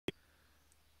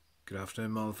Good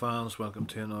afternoon, Mall fans. Welcome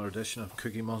to another edition of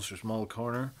Cookie Monster's Mall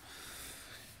Corner.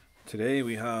 Today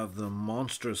we have the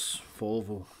monstrous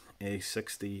Volvo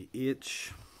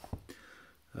A60H.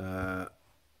 I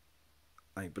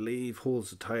believe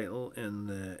holds the title in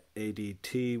the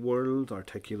ADT world,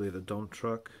 articulated dump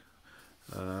truck,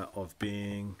 of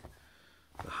being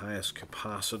the highest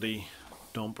capacity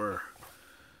dumper.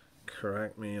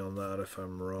 Correct me on that if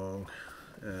I'm wrong.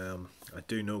 I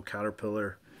do know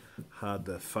Caterpillar had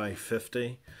the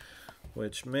 550,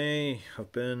 which may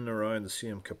have been around the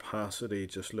same capacity,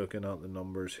 just looking at the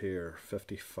numbers here.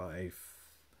 55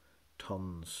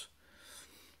 tons.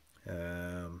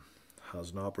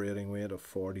 Has an operating weight of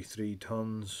 43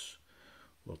 tons,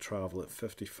 will travel at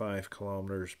 55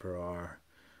 kilometers per hour,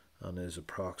 and is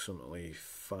approximately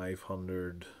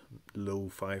 500, low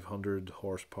 500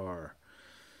 horsepower.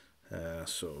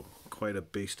 So quite a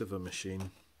beast of a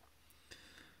machine.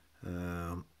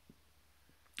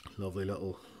 Lovely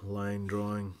little line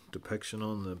drawing depiction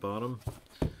on the bottom,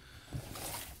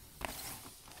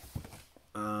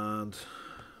 and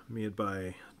made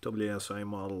by WSI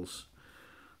models.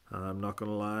 I'm not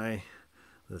gonna lie,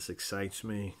 this excites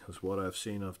me because what I've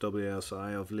seen of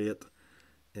WSI of late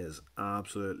is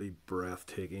absolutely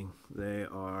breathtaking. They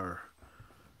are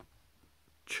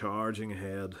charging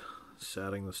ahead,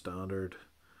 setting the standard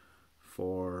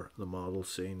for the model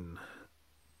scene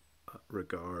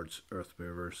regards earth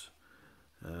movers.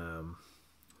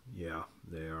 Yeah,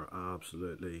 they are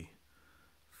absolutely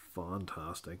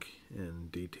fantastic in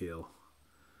detail.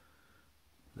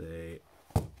 They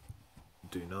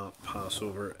do not pass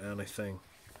over anything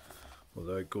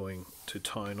without going to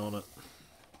town on it,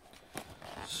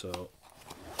 so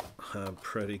I'm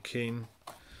pretty keen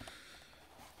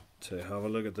to have a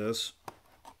look at this.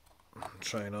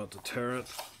 Try not to tear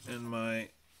it in my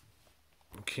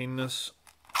keenness.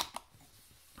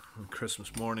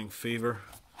 Christmas morning fever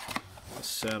is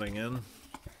setting in.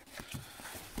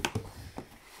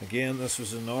 Again, this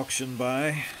was an auction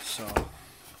buy, so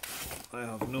I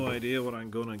have no idea what I'm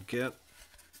gonna get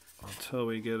until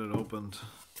we get it opened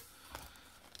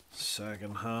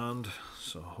second hand,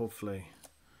 so hopefully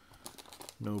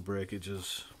no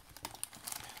breakages.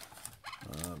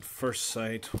 And first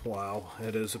sight, wow,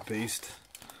 it is a beast.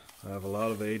 I have a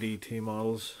lot of ADT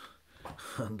models,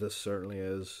 and this certainly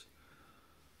is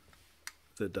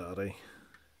the daddy.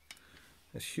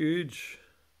 It's huge,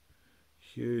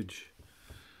 huge.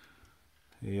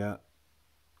 Yeah,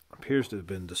 appears to have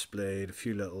been displayed, a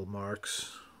few little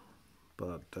marks,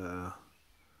 but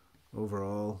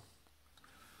overall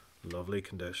lovely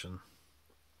condition.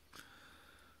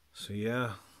 So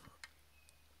yeah,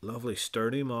 lovely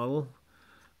sturdy model.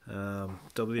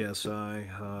 WSI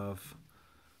have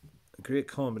a great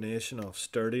combination of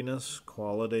sturdiness,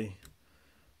 quality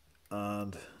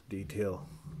and detail.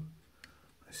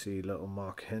 I see little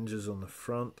mock hinges on the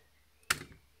front,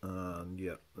 and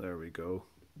yeah, there we go.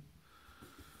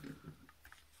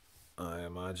 I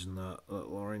imagine that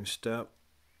little orange step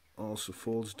also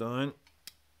folds down,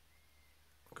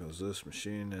 because this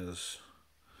machine is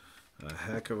a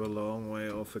heck of a long way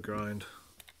off the ground.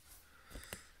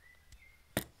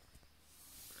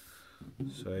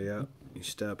 So yeah, you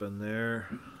step in there,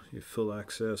 you have full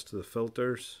access to the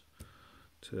filters,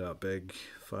 to that big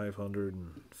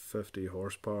 550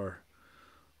 horsepower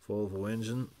Volvo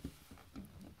engine,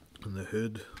 and the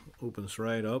hood opens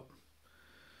right up,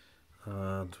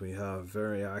 and we have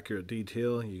very accurate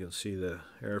detail. You can see the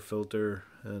air filter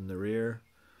in the rear.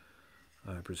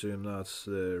 I presume that's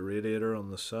the radiator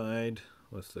on the side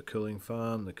with the cooling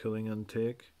fan, the cooling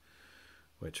intake,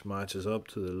 which matches up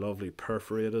to the lovely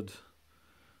perforated,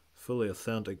 fully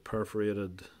authentic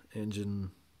perforated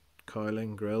engine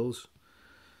cowling grills.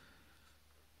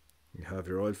 You have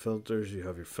your oil filters, you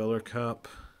have your filler cap,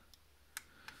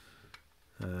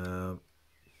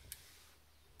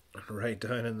 right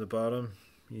down in the bottom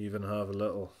you even have a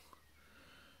little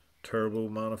turbo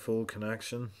manifold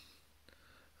connection,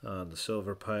 and the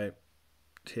silver pipe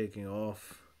taking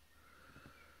off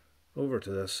over to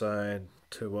this side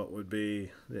to what would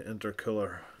be the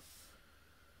intercooler,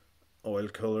 oil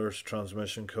coolers,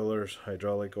 transmission coolers,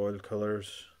 hydraulic oil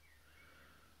coolers.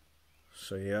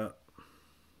 So yeah,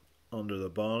 under the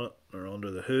bonnet, or under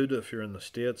the hood if you're in the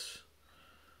States,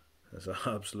 is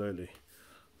absolutely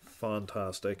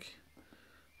fantastic,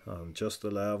 and just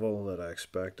the level that I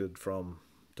expected from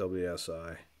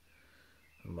WSI.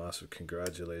 A massive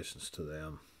congratulations to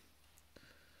them.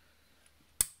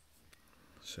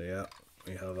 So yeah,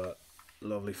 we have a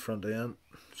lovely front end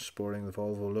sporting the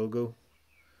Volvo logo.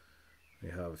 We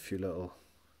have a few little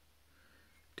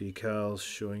decals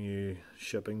showing you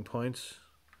shipping points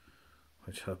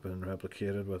which have been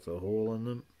replicated with a hole in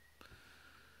them.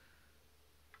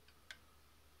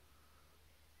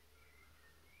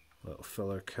 Little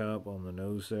filler cap on the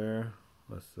nose there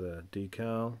with the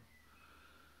decal.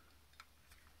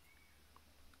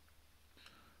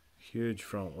 Huge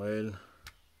front wheel.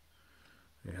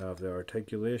 You have the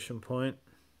articulation point,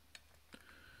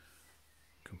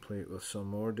 complete with some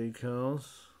more decals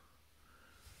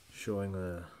showing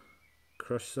the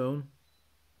crush zone.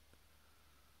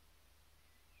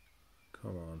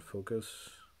 Come on, focus.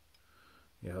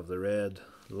 You have the red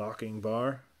locking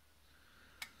bar.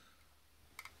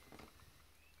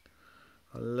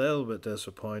 A little bit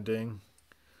disappointing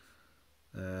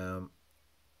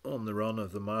on the run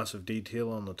of the massive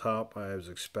detail on the top. I was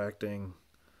expecting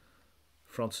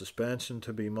front suspension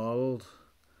to be modelled,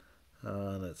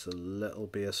 and it's a little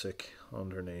basic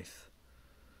underneath.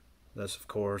 This, of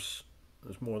course,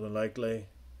 is more than likely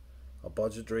a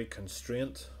budgetary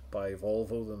constraint by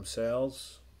Volvo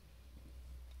themselves,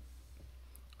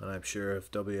 and I'm sure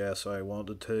if WSI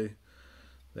wanted to,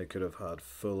 they could have had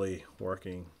fully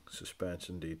working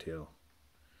suspension detail.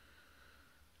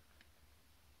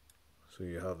 So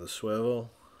you have the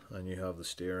swivel and you have the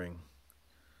steering,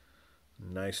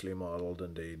 nicely modelled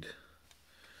indeed.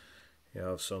 You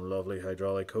have some lovely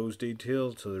hydraulic hose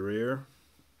detail to the rear.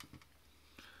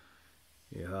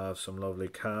 You have some lovely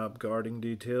cab guarding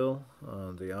detail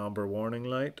and the amber warning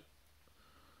light.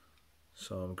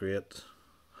 Some great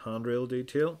handrail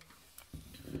detail.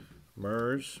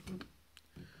 Mirrors.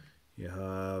 You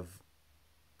have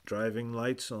driving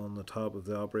lights on the top of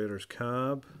the operator's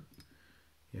cab.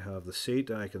 You have the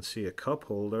seat. I can see a cup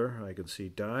holder. I can see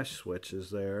dash switches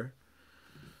there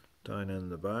down in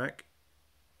the back.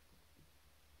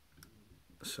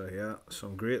 So yeah,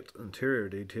 some great interior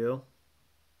detail.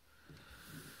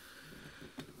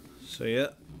 So yeah,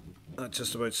 that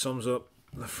just about sums up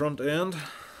the front end.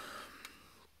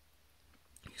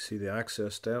 You see the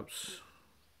access steps,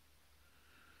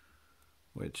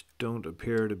 which don't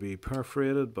appear to be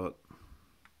perforated, but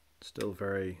still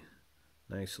very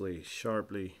nicely,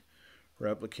 sharply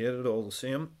replicated all the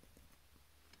same.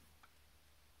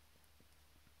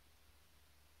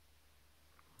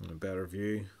 And a better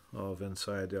view of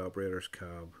inside the operator's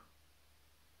cab.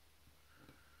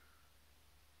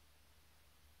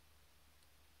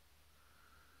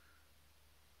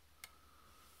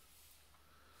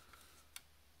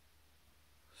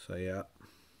 So yeah,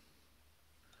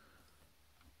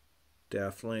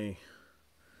 definitely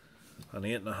an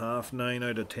 8.5, 9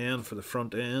 out of 10 for the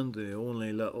front end. The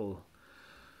only little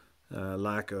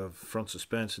lack of front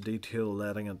suspension detail,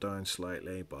 letting it down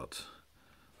slightly, but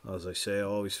as I say, I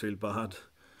always feel bad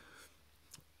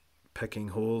picking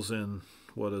holes in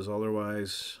what is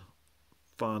otherwise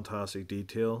fantastic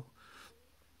detail,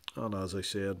 and as I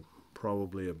said,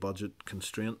 probably a budget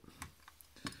constraint.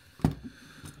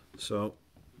 So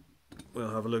we'll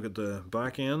have a look at the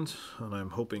back end, and I'm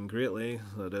hoping greatly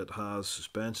that it has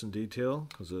suspension detail,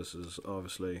 because this is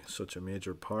obviously such a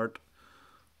major part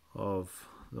of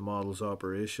the model's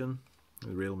operation,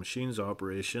 the real machine's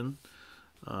operation,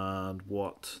 and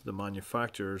what the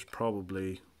manufacturers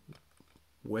probably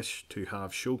wish to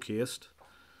have showcased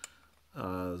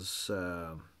as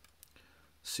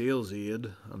sales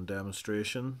aid and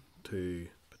demonstration to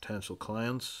potential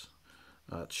clients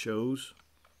at shows.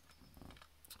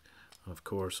 Of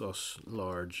course, us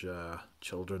large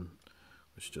children,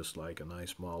 which just like a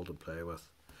nice model to play with.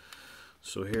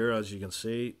 So here, as you can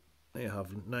see, they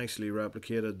have nicely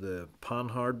replicated the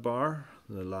panhard bar,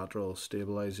 the lateral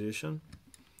stabilization.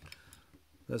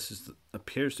 This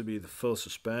appears to be the full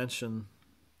suspension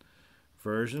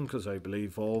version, because I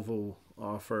believe Volvo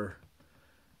offer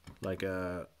like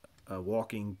a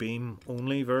walking beam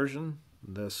only version.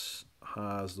 This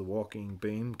has the walking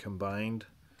beam combined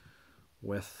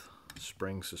with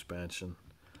spring suspension,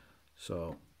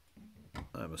 so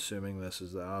I'm assuming this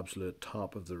is the absolute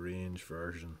top of the range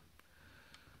version.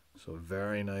 So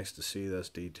very nice to see this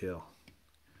detail.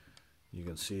 You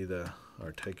can see the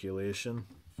articulation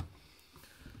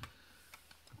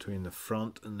between the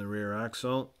front and the rear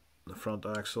axle. The front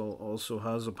axle also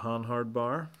has a panhard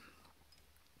bar,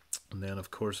 and then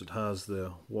of course it has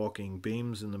the walking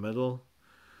beams in the middle,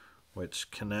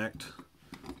 which connect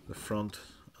the front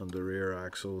and the rear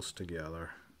axles together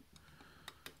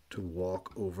to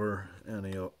walk over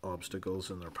any obstacles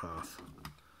in their path.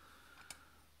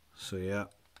 So yeah,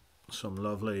 some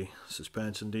lovely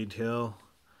suspension detail,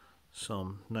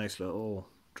 some nice little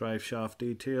drive shaft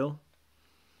detail,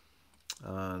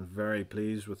 and very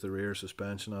pleased with the rear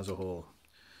suspension as a whole.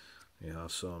 You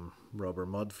have some rubber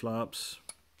mud flaps,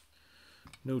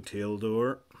 no tail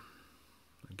door,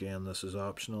 Again, this is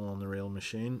optional on the real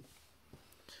machine.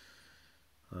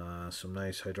 Some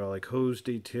nice hydraulic hose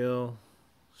detail,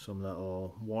 some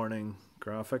little warning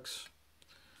graphics,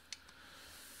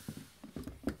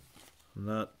 and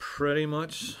that pretty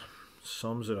much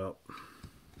sums it up.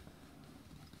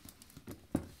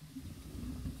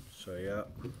 So yeah,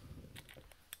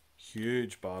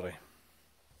 huge body.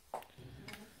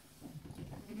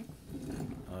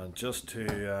 And just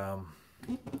to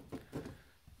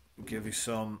give you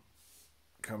some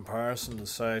comparison to the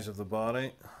size of the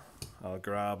body, I'll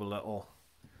grab a little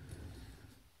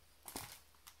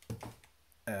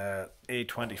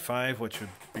A25, which would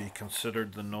be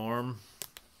considered the norm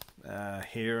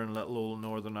here in little old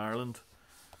Northern Ireland,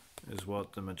 is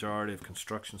what the majority of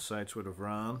construction sites would have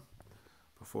ran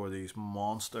before these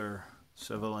monster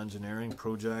civil engineering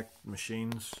project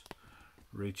machines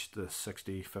reached the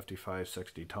 55,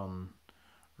 60 ton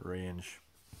range.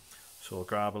 So I'll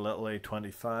grab a little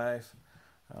A25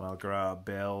 and I'll grab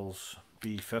Bell's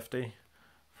B50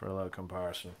 for a little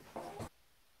comparison.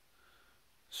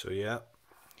 So yeah,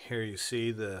 here you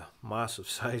see the massive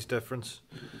size difference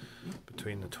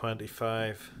between the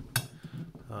 25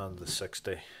 and the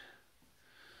 60.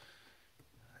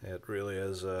 It really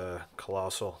is a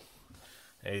colossal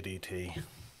ADT.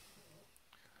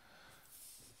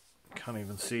 Can't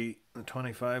even see the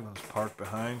 25 when it's parked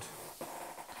behind.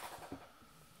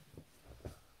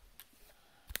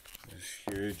 It's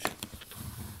huge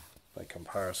by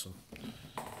comparison.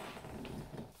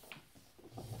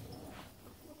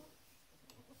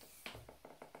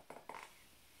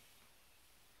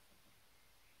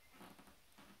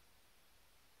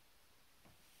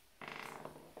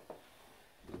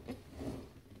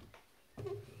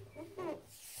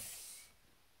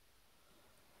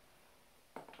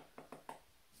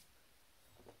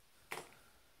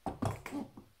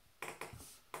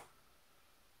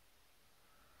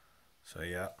 So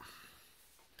yeah,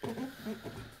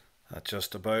 that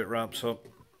just about wraps up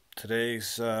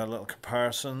today's little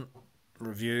comparison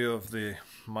review of the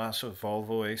massive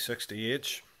Volvo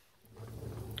A60H.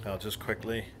 I'll just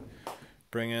quickly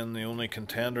bring in the only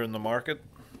contender in the market,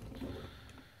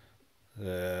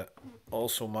 the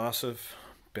also massive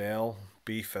Bell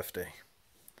B50.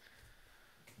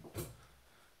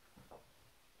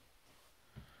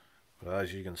 But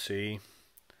as you can see,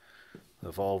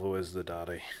 the Volvo is the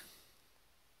daddy.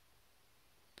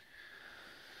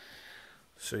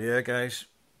 So yeah guys,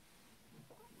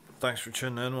 thanks for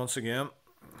tuning in once again.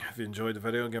 If you enjoyed the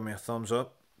video, give me a thumbs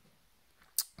up.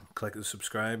 Click the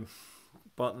subscribe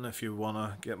button if you want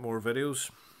to get more videos.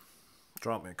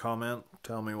 Drop me a comment,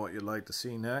 tell me what you'd like to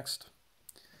see next.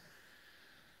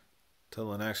 Till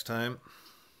the next time,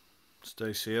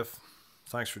 stay safe.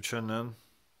 Thanks for tuning in.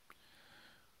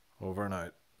 Over and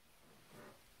out.